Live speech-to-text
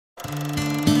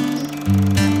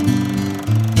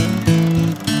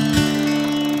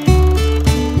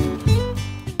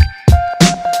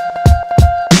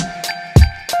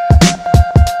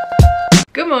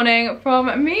Good morning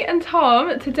from me and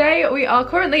Tom. Today we are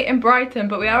currently in Brighton,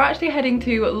 but we are actually heading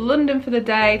to London for the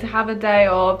day to have a day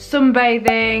of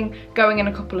sunbathing, going in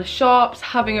a couple of shops,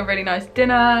 having a really nice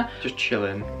dinner. Just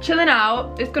chilling. Chilling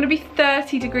out. It's going to be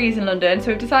 30 degrees in London, so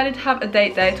we've decided to have a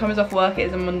date day. Tom is off work, it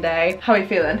is a Monday. How are you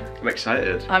feeling? I'm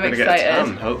excited. I'm excited. Get a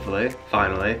tan, hopefully,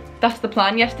 finally. That's the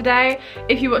plan. Yesterday,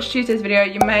 if you watched Tuesday's video,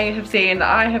 you may have seen that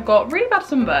I have got really bad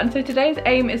sunburn. So today's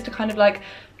aim is to kind of like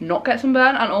not get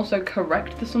sunburn and also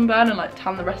correct the sunburn and like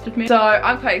tan the rest of me. So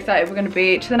I'm quite excited. We're going to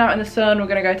be chilling out in the sun. We're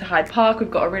going to go to Hyde Park.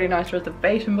 We've got a really nice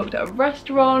reservation booked at a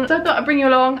restaurant. So I thought I'd bring you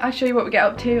along. I'll show you what we get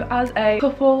up to as a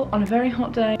couple on a very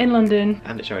hot day in London.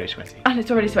 And it's already sweaty. And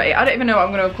it's already sweaty. I don't even know what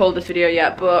I'm going to call this video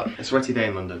yet, but a sweaty day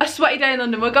in London. A sweaty day in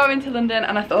London. We're going to London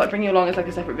and I thought I'd bring you along as like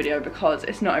a separate video because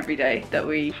it's not every day that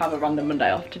we have a random Monday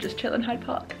off to just chill in Hyde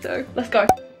Park. So let's go.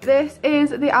 This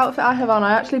is the outfit I have on.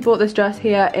 I actually bought this dress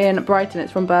here in Brighton.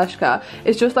 It's from Bershka.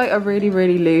 It's just like a really,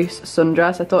 really loose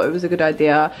sundress. I thought it was a good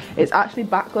idea. It's actually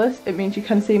backless. It means you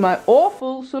can see my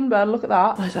awful sunburn. Look at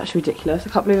that. Oh, it's actually ridiculous.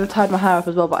 I can't believe I tied my hair up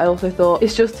as well, but I also thought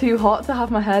it's just too hot to have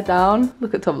my hair down.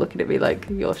 Look at Tom looking at me like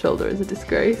your shoulder is a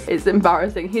disgrace. It's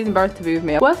embarrassing. He's embarrassed to be with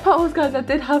me. Worst part was, guys, I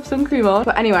did have sun cream on.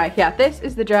 But anyway, yeah, this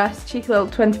is the dress. Cheeky little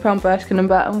 £20 Bershka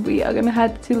number, and we are gonna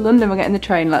head to London. We're getting the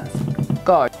train. Let's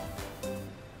go.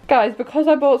 Guys, because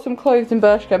I bought some clothes in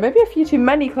Bershka, maybe a few too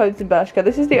many clothes in Bershka,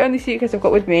 this is the only suitcase I've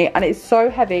got with me, and it's so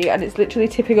heavy and it's literally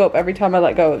tipping up every time I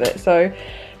let go of it. So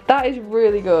that is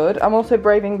really good. I'm also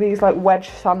braving these like wedge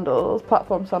sandals,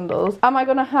 platform sandals. Am I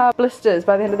gonna have blisters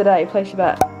by the end of the day? Place your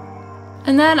bet.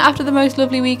 And then after the most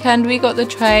lovely weekend, we got the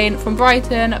train from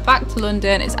Brighton back to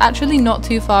London. It's actually not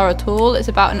too far at all. It's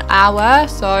about an hour.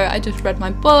 So I just read my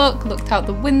book, looked out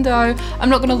the window. I'm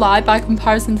not gonna lie, by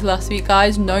comparison to last week,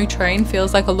 guys, no train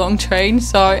feels like a long train.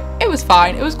 So it was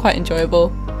fine. It was quite enjoyable.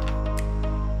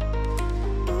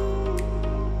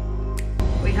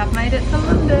 We have made it to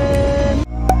London.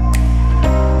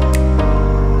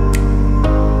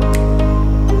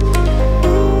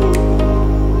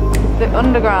 The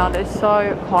underground is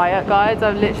so quiet, guys.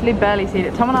 I've literally barely seen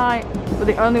it. Tom and I were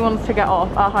the only ones to get off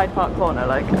at Hyde Park corner.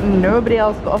 Like, nobody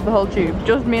else got off the whole tube.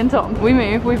 Just me and Tom. We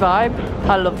move, we vibe.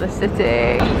 I love the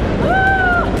city.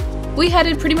 We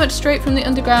headed pretty much straight from the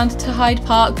underground to Hyde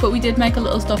Park, but we did make a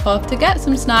little stop off to get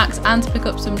some snacks and to pick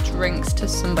up some drinks to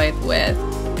sunbathe with.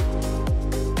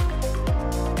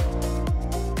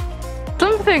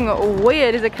 Something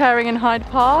weird is occurring in Hyde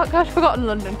Park. I'd forgotten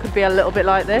London could be a little bit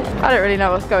like this. I don't really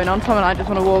know what's going on. Tom and I just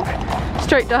want to walk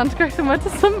straight down to go somewhere to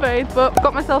sunbathe, but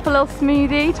got myself a little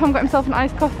smoothie. Tom got himself an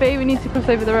iced coffee. We need to cross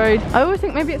over the road. I always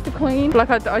think maybe it's the Queen. Like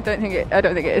I don't think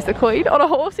it is the Queen on a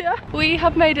horse. Yeah. We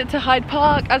have made it to Hyde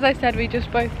Park. As I said, we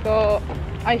just both got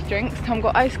iced drinks. Tom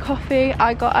got iced coffee,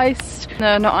 I got a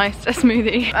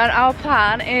smoothie. And our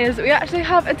plan is we actually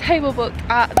have a table booked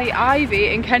at the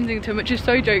Ivy in Kensington, which is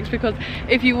so jokes because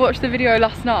if you watched the video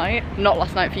last night, not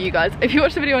last night for you guys, if you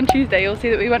watched the video on Tuesday, you'll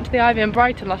see that we went to the Ivy in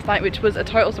Brighton last night, which was a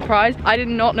total surprise. I did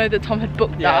not know that Tom had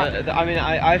booked that. I mean,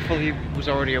 I fully was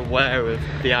already aware of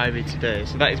the Ivy today,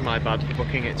 so that is my bad for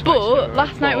booking it. But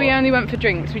last night we only went for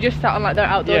drinks. We just sat on like their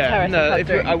outdoor terrace. No,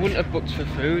 I wouldn't have booked for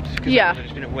food because it would have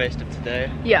just been a waste of today.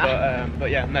 Yeah. But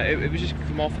yeah, no, it was just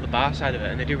more for the bar side of it,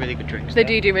 and they do really good drinks. They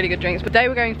do really good drinks, but they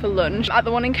were going for lunch at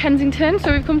the one in Kensington,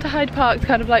 so we've come to Hyde Park to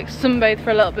kind of like sunbathe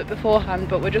for a little bit beforehand,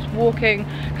 but we're just walking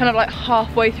kind of like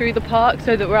halfway through the park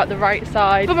so that we're at the right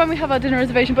side but when we have our dinner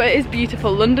reservation. But it is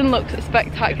beautiful. London looks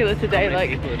spectacular today. Like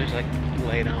people are just like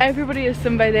everybody is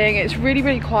sunbathing. It's really,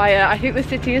 really quiet. I think the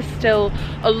city is still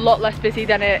a lot less busy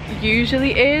than it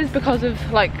usually is because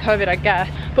of like COVID, I guess,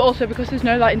 but also because there's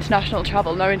no like international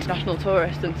travel, no international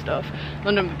tourists and stuff.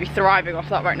 London would be thriving off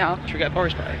that right now. Should we get a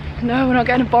Boris bike? No, we're not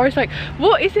getting a Boris bike.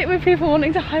 What is it with people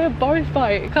wanting to hire a Boris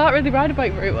bike? I can't really ride a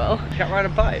bike very well. You can't ride a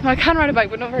bike? I can ride a bike,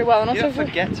 but not very well. And you also don't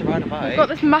forget to ride a bike. I've got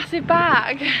this massive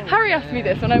bag. Harry asked me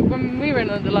this when we were in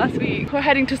London last week. We're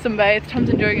heading to sunbathe. Tom's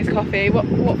enjoying his coffee. What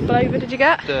flavour did you get?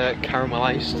 The caramel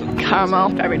iced. Caramel,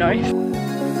 very nice.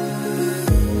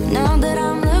 Now that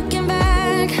I'm looking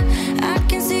back, I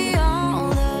can see all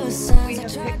the signs. We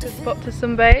have picked a spot to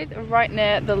sunbathe right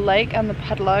near the lake and the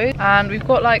Pedalo, and we've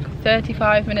got like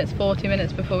 35 minutes, 40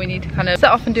 minutes before we need to kind of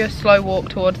set off and do a slow walk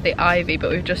towards the Ivy, but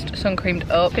we've just sun creamed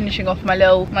up, finishing off my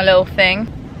little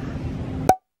thing.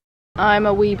 I'm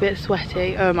a wee bit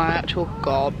sweaty. Oh my actual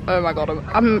god. Oh my god,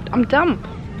 I'm damp.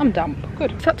 I'm damp.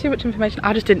 Good. Is that too much information?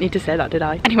 I just didn't need to say that, did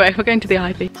I? Anyway, we're going to the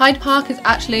Ivy. Hyde Park is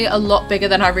actually a lot bigger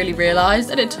than I really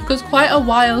realised, and it took us quite a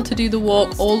while to do the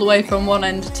walk all the way from one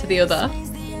end to the other.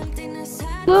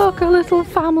 Look, a little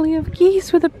family of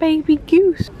geese with a baby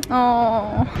goose.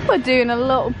 Oh, we're doing a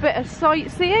little bit of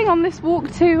sightseeing on this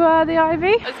walk to the Ivy.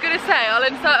 I was gonna say, I'll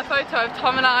insert a photo of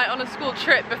Tom and I on a school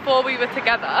trip before we were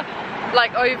together,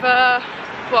 like over,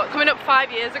 what, coming up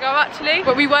 5 years ago actually.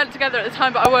 But we weren't together at the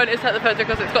time, but I won't insert the photo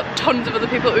because it's got tons of other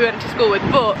people that we went to school with.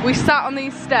 But we sat on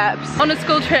these steps on a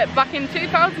school trip back in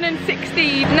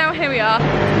 2016. Now here we are.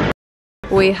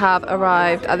 We have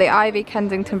arrived at the Ivy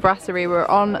Kensington Brasserie. We're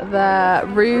on the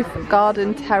roof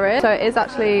garden terrace. So it is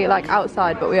actually like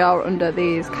outside, but we are under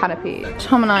these canopies.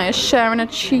 Tom and I are sharing a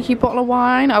cheeky bottle of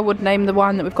wine. I would name the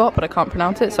wine that we've got, but I can't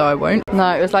pronounce it, so I won't. No,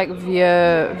 it was like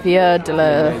Vieux de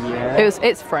la...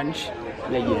 It's French.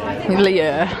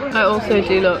 Yeah. I also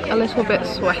do look a little bit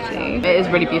sweaty. It is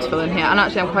really beautiful in here, and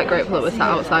actually I'm quite grateful that we're sat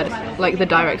outside like the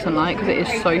direct sunlight, because it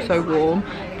is so warm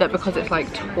that because it's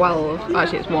like 12,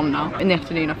 actually it's 1 now, in the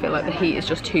afternoon I feel like the heat is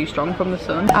just too strong from the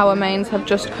sun. Our mains have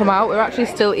just come out. We're actually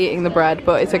still eating the bread,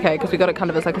 but it's okay because we got it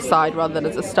kind of as like a side rather than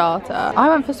as a starter. I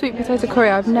went for sweet potato curry.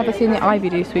 I've never seen the Ivy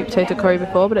do sweet potato curry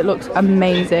before, but it looks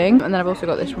amazing. And then I've also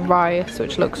got this rice,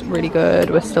 which looks really good.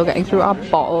 We're still getting through our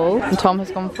bottle. And Tom has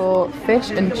gone for fish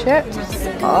and chips.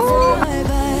 Oh.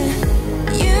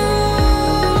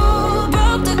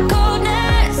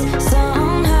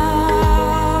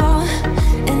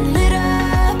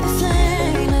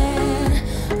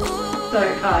 So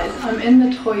guys, I'm in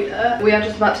the toilet. We are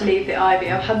just about to leave the Ivy.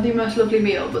 I've had the most lovely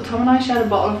meal, but Tom and I shared a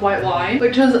bottle of white wine,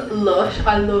 which was lush.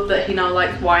 I love that he now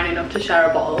likes wine enough to share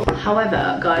a bottle.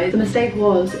 However, guys, the mistake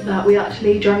was that we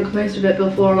actually drank most of it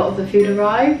before a lot of the food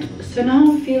arrived. So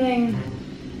now I'm feeling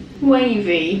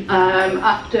wavy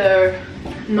after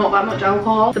not that much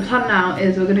alcohol. The plan now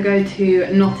is we're gonna go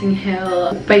to Notting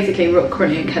Hill. Basically, we're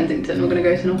currently in Kensington. We're gonna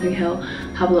go to Notting Hill,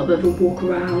 have a little bit of a walk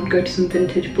around, go to some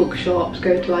vintage bookshops,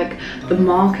 go to like the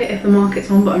market if the market's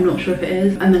on, but I'm not sure if it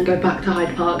is, and then go back to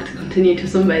Hyde Park to continue to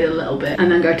sunbathe a little bit,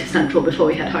 and then go to Central before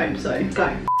we head home. So let's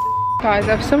go. Guys,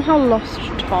 I've somehow lost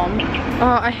Tom.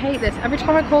 Oh, I hate this. Every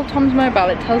time I call Tom's mobile,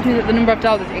 it tells me that the number I've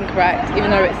dialed is incorrect,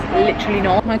 even though it's literally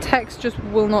not. My text just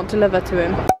will not deliver to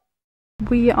him.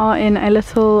 We are in a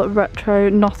little retro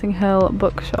Notting Hill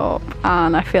bookshop,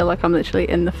 and I feel like I'm literally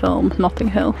in the film Notting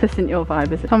Hill. This isn't your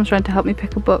vibe, is it? Tom's trying to help me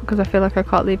pick a book because I feel like I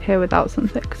can't leave here without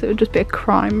something, because it would just be a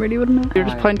crime, really, wouldn't it? You're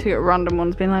just pointing at random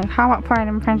ones being like, how about Pride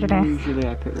and Prejudice? Usually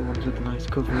I pick the ones with the nice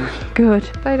covers. Good.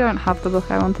 They don't have the book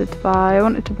I wanted to buy. I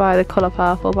wanted to buy The Colour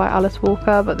Purple by Alice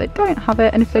Walker, but they don't have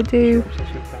it, and if they do...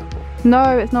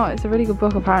 No, it's not. It's a really good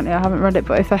book apparently. I haven't read it,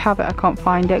 but if I have it I can't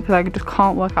find it because I just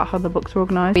can't work out how the books are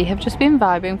organised. We have just been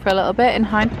vibing for a little bit in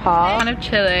Hyde Park. Kind of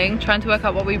chilling, trying to work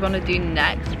out what we want to do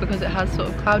next because it has sort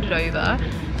of clouded over.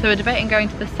 So we're debating going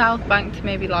to the South Bank to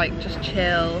maybe like just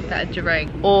chill, get a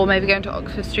drink, or maybe going to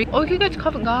Oxford Street, or we could go to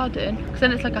Covent Garden because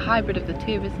then it's like a hybrid of the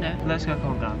two, isn't it? Let's go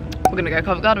Covent Garden. We're gonna go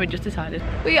Covent Garden, we just decided.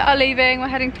 We are leaving, we're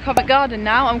heading to Covent Garden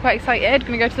now. I'm quite excited.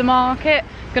 Gonna go to the market,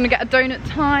 gonna get a donut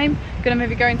time, gonna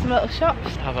maybe go into little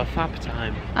shops. Have a fab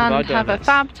time. And have a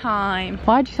fab time.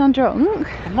 Why do you sound drunk?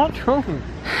 I'm not drunk.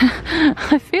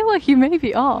 I feel like you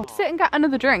maybe are. Sit and get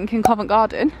another drink in Covent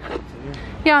Garden.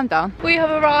 Yeah, I'm down. We have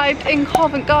arrived in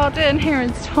Covent Garden. Here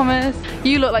is Thomas.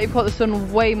 You look like you've caught the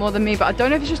sun way more than me, but I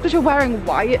don't know if it's just because you're wearing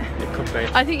white. It could be.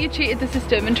 I think you cheated the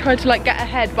system and tried to like get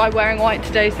ahead by wearing white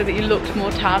today so that you looked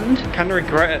more tanned. I kind of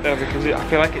regret it though because I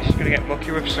feel like it's just going to get mucky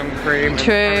with sun cream.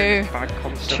 True. And bag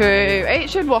constantly. True. It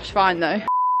should wash fine though.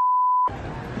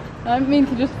 I didn't mean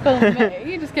to just film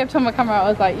me. You just gave Tom a camera. I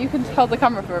was like, you can hold the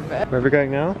camera for a bit. Where are we going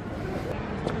now?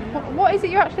 What is it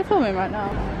you're actually filming right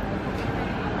now?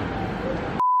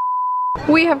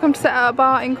 We have come to sit at a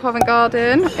bar in Covent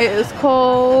Garden. It is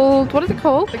called, what is it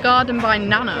called? The Garden by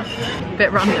Nana. A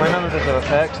bit random. My Nana does have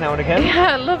perks now and again.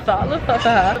 Yeah, I love that for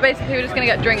her. But basically we're just gonna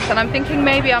get drinks, and I'm thinking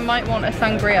maybe I might want a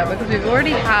sangria because we've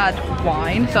already had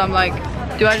wine. So I'm like,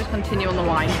 do I just continue on the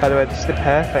wine? By the way, this is the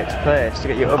perfect place to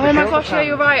get you up. Oh my gosh, yeah,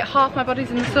 you're right. Half my body's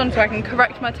in the sun so I can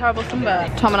correct my terrible sunburn.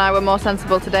 Tom and I were more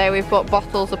sensible today. We've bought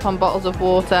bottles upon bottles of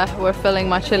water. We're filling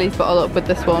my Chili's bottle up with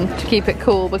this one to keep it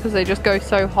cool because they just go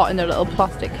so hot in their little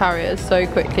plastic carriers so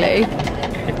quickly.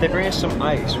 If they bring us some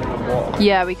ice from the water.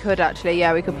 Yeah, we could actually.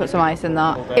 Yeah, we could put some ice in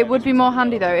that. It would be more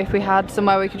handy though if we had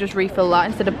somewhere we could just refill that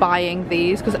instead of buying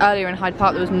these, because earlier in Hyde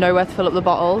Park there was nowhere to fill up the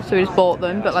bottle, so we just bought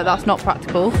them, but like that's not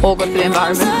practical or good for the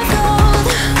environment.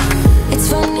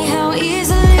 It's funny how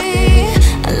easily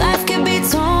a life can be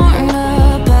torn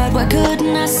apart. Why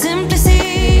couldn't I simply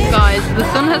see? Guys, the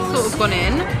sun has sort of gone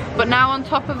in, But now on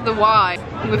top of the wine,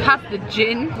 we've had the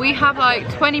gin. We have like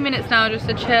 20 minutes now just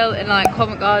to chill in like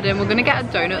Covent Garden. We're gonna get a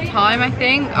donut time, I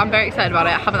think. I'm very excited about it.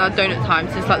 I haven't had donut time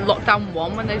since like lockdown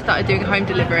 1 when they started doing home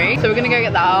delivery. So we're gonna go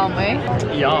get that, aren't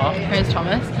we? Yeah. Here's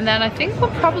Thomas. And then I think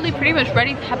we're probably pretty much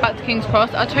ready to head back to King's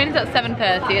Cross. Our train is at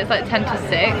 7:30, it's like 10 to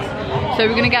 6. So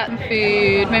we're gonna get some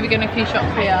food, maybe go to a few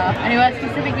shops here. Anywhere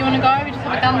specific you wanna go? We just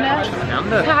have a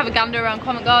gander? We'll have a gander around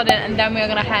Covent Garden and then we're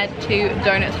gonna head to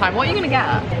donut time. What are you gonna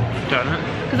get? Donut.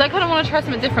 Because I kind of want to try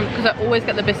something different because I always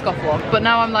get the Biscoff one. But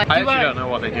now I'm like, I actually don't know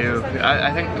what they do.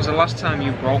 I think it was the last time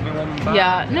you brought me one back.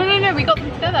 Yeah, no, we got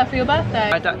them together for your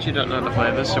birthday. I actually don't know the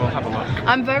flavours, so we'll have a look.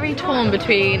 I'm very torn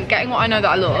between getting what I know that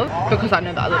I love, because I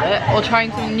know that I love it, or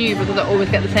trying something new because I always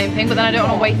get the same thing, but then I don't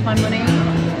want to waste my money.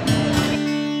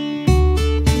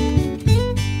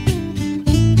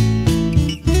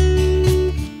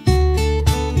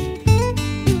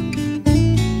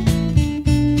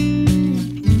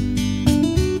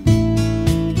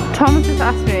 Thomas has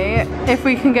asked me if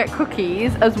we can get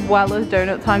cookies as well as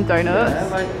donut time donuts. Yeah,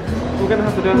 like, we're gonna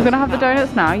have the donuts. We're gonna have the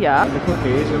donuts now, yeah. The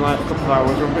cookies in like a couple of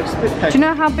hours, or it's a bit Do you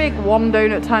know how big one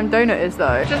donut time donut is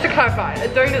though? Just to clarify, a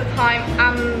donut time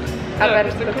and a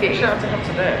Ben's cookie. Shout out to him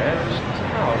today.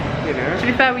 You know. To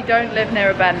be fair, we don't live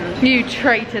near a Ben's. You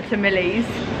traitor to Millie's.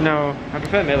 No, I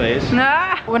prefer Millie's. Nah.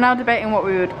 We're now debating what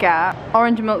we would get.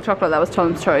 Orange and milk chocolate, that was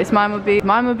Tom's choice. Mine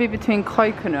would be between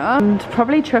coconut and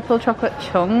probably triple chocolate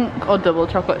chunk or double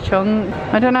chocolate chunk.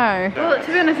 I don't know. Well, to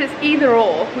be honest, it's either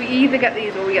or. We either get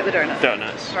these or we get the donuts.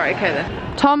 Donuts. Right, okay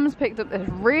then. Tom's picked up this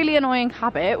really annoying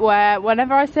habit where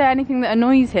whenever I say anything that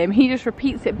annoys him, he just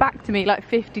repeats it back to me like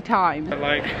 50 times. But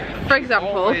like, for example,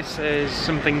 always says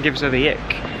something gives her the ick.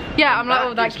 Yeah, I'm like,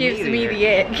 oh, that gives me the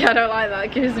ick. I don't like that,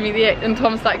 it gives me the ick. And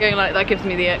Tom started going like, that gives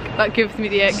me the ick, that gives me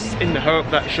the ick. In the hope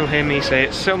that she'll hear me say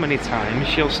it so many times,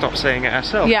 she'll stop saying it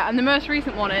herself. Yeah, and the most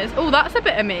recent one is, oh, that's a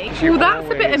bit of me. Oh, that's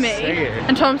a bit of me.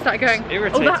 And Tom started going,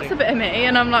 oh, that's a bit of me.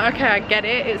 And I'm like, okay, I get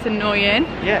it, it's annoying.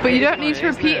 Yeah, but you don't need to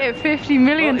repeat it 50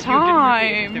 million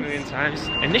times. 50 million times.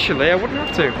 Initially, I wouldn't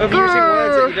have to. Of using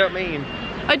words that you don't mean.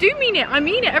 I do mean it, I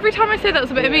mean it. Every time I say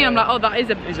that's a bit of me, I'm like, oh, that is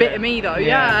a bit of me though,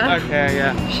 yeah. Okay,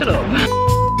 yeah. Shut up.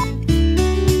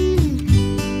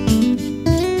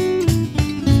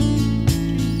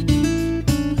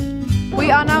 We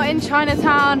are now in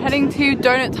Chinatown heading to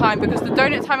donut time because the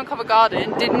donut time in Covent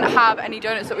Garden didn't have any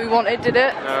donuts that we wanted, did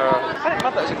it? No. I didn't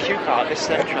know that was a queue car this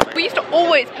central. We used to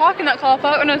always park in that car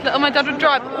park when I was little. My dad would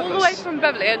drive all the way from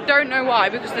Beverley. I don't know why,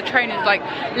 because the train is like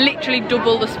literally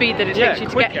double the speed that it takes you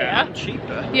to get here. And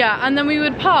cheaper. Yeah, and then we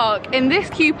would park in this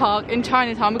queue park in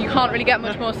Chinatown. You can't really get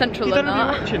much more central than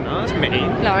that. Watching that. That's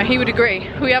mean. No, he would agree.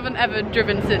 We haven't ever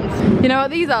driven since. You know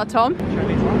what these are, Tom?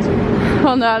 Chinese lanterns.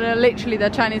 Oh no, literally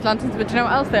they're Chinese lanterns, but do you know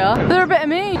what else they are? They're a bit of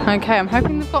me. Okay, I'm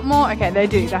hoping they've got more. Okay, they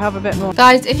do, they have a bit more.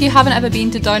 Guys, if you haven't ever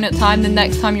been to donut time, the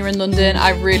next time you're in London,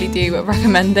 I really do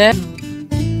recommend it.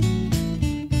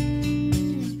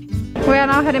 We are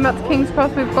now heading back to King's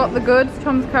Cross. We've got the goods,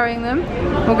 Tom's carrying them.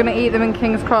 We're gonna eat them in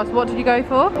King's Cross. What did you go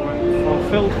for?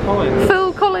 Phil Collins.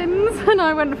 Phil Collins, and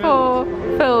I went for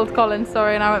Phil Collins,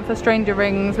 sorry, and I went for Stranger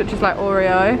Rings, which is like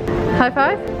Oreo. High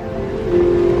five?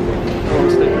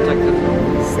 Stay protected.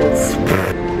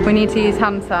 We need to use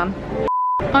hand san.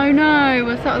 Oh no,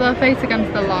 we're sat with our face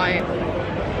against the light.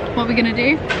 What are we gonna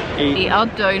do? Eat our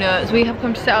donuts. We have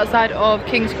come to sit outside of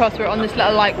King's Cross. We're on this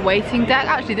little like waiting deck.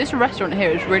 Actually, this restaurant here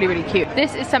is really, really cute.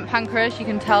 This is St. Pancras. You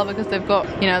can tell because they've got,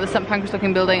 you know, the St. Pancras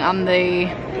looking building and the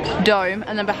dome.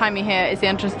 And then behind me here is the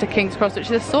entrance to King's Cross,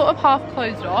 which is sort of half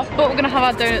closed off. But we're gonna have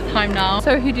our donut time now.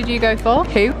 So who did you go for?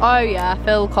 Who? Oh yeah,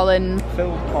 Phil Collins.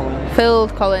 Phil Collins. Phil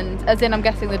Collins. As in, I'm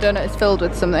guessing the donut is filled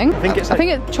with something. I think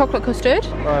it's chocolate custard.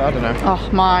 I don't know. Oh,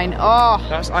 mine. Oh,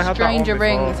 I had Stranger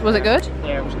Rings. Was it good?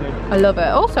 Yeah, it was good. I love it.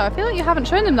 Also, I feel like you haven't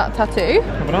shown them that tattoo.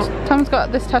 Have I not? Tom's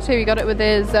got this tattoo. He got it with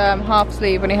his half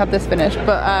sleeve when he had this finished.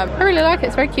 But I really like it.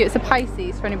 It's very cute. It's a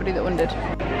Pisces for anybody that wondered.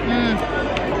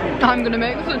 I'm gonna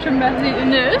make such a mess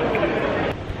eating this.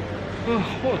 Oh,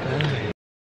 what a day.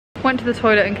 Went to the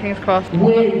toilet in King's Cross.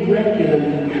 We're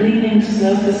regularly cleaning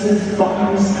surfaces,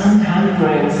 buttons and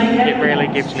handrails. It really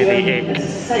gives me the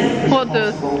ick. What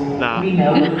does? Nah.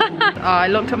 I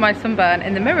looked at my sunburn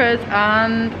in the mirrors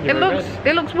and it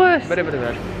looks worse. Very, very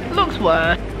red. It looks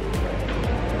worse.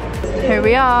 Here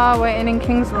we are, waiting in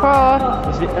King's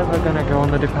Cross. Is it ever gonna go on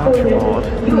the departure board?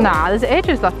 Nah, there's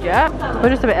ages left yet. We're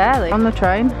just a bit early on the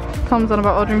train. Tom's on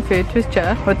about ordering food to his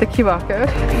chair with the QR code.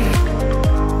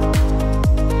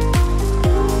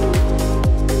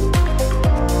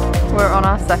 We're on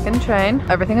our second train.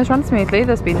 Everything has run smoothly.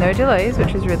 There's been no delays,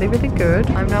 which is really, really good.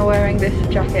 I'm now wearing this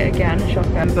jacket again,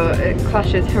 shotgun, but it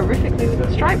clashes horrifically with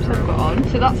the stripes I've got on.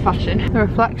 So that's fashion. The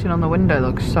reflection on the window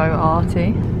looks so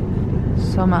arty.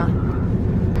 Summer.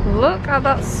 Look at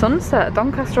that sunset.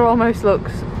 Doncaster almost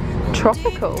looks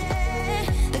tropical.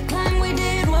 The climb we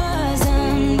did was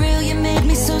unreal. You made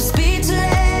me so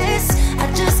speechless.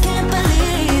 I just can't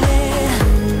believe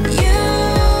it. You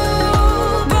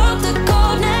broke the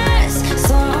coldness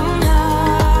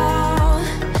somehow.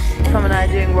 Tom and I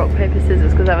are doing rock, paper,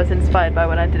 scissors because I was inspired by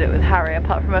when I did it with Harry,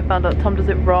 apart from I found out Tom does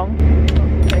it wrong.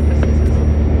 Rock, paper, scissors.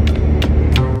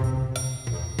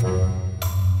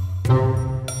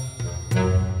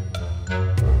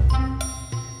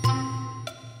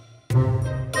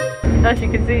 As you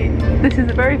can see, this is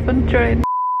a very fun train.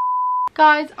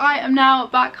 Guys, I am now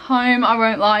back home. I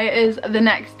won't lie, it is the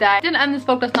next day. I didn't end this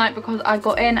vlog last night because I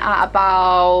got in at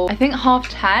about, I think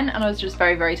 10:30, and I was just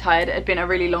very, very tired. It had been a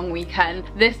really long weekend.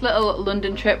 This little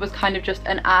London trip was kind of just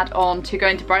an add-on to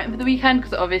going to Brighton for the weekend,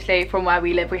 because obviously from where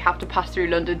we live we have to pass through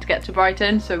London to get to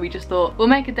Brighton, so we just thought we'll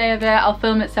make a day of it. I'll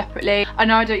film it separately. I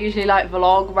know I don't usually like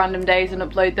vlog random days and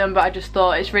upload them, but I just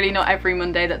thought it's really not every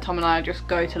Monday that Tom and I just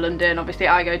go to London. Obviously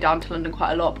I go down to London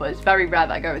quite a lot, but it's very rare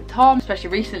that I go with Tom, especially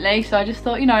recently. So I just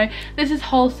thought, you know, this is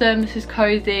wholesome, this is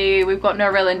cozy, we've got no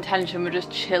real intention, we're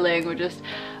just chilling, we're just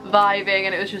vibing,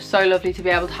 and it was just so lovely to be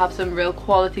able to have some real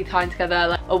quality time together,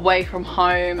 like away from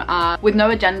home, with no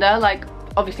agenda. Like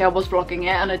obviously I was vlogging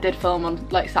it and I did film on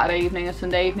like Saturday evening and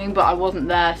Sunday evening, but I wasn't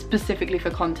there specifically for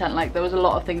content. Like there was a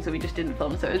lot of things that we just didn't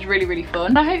film, so it was really, really fun.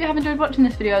 And I hope you have enjoyed watching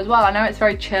this video as well. I know it's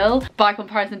very chill by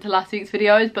comparison to last week's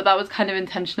videos, but that was kind of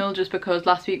intentional just because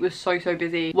last week was so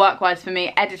busy work-wise for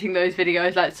me, editing those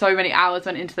videos. Like so many hours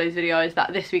went into those videos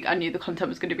that this week I knew the content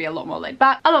was going to be a lot more laid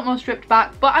back, a lot more stripped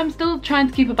back, but I'm still trying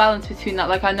to keep a balance between that.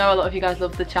 Like I know a lot of you guys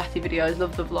love the chatty videos,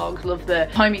 love the vlogs, love the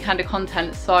homey kind of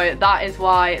content, so that is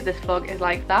why this vlog is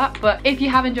like that. But if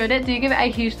you have enjoyed it, do give it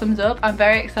a huge thumbs up. I'm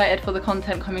very excited for the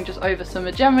content coming just over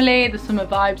summer generally. The summer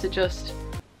vibes are just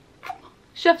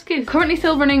chef's kiss. Currently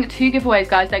still running 2 giveaways,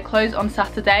 guys. They close on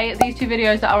Saturday. These 2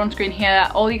 videos that are on screen here,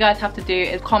 all you guys have to do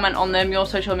is comment on them, your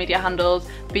social media handles,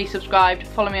 be subscribed,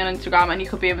 follow me on Instagram, and you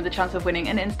could be in with a chance of winning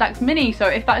an Instax mini. So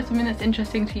if that is something that's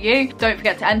interesting to you, don't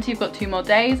forget to enter. You've got 2 more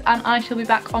days, and I shall be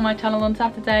back on my channel on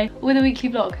Saturday with a weekly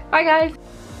vlog. Bye guys.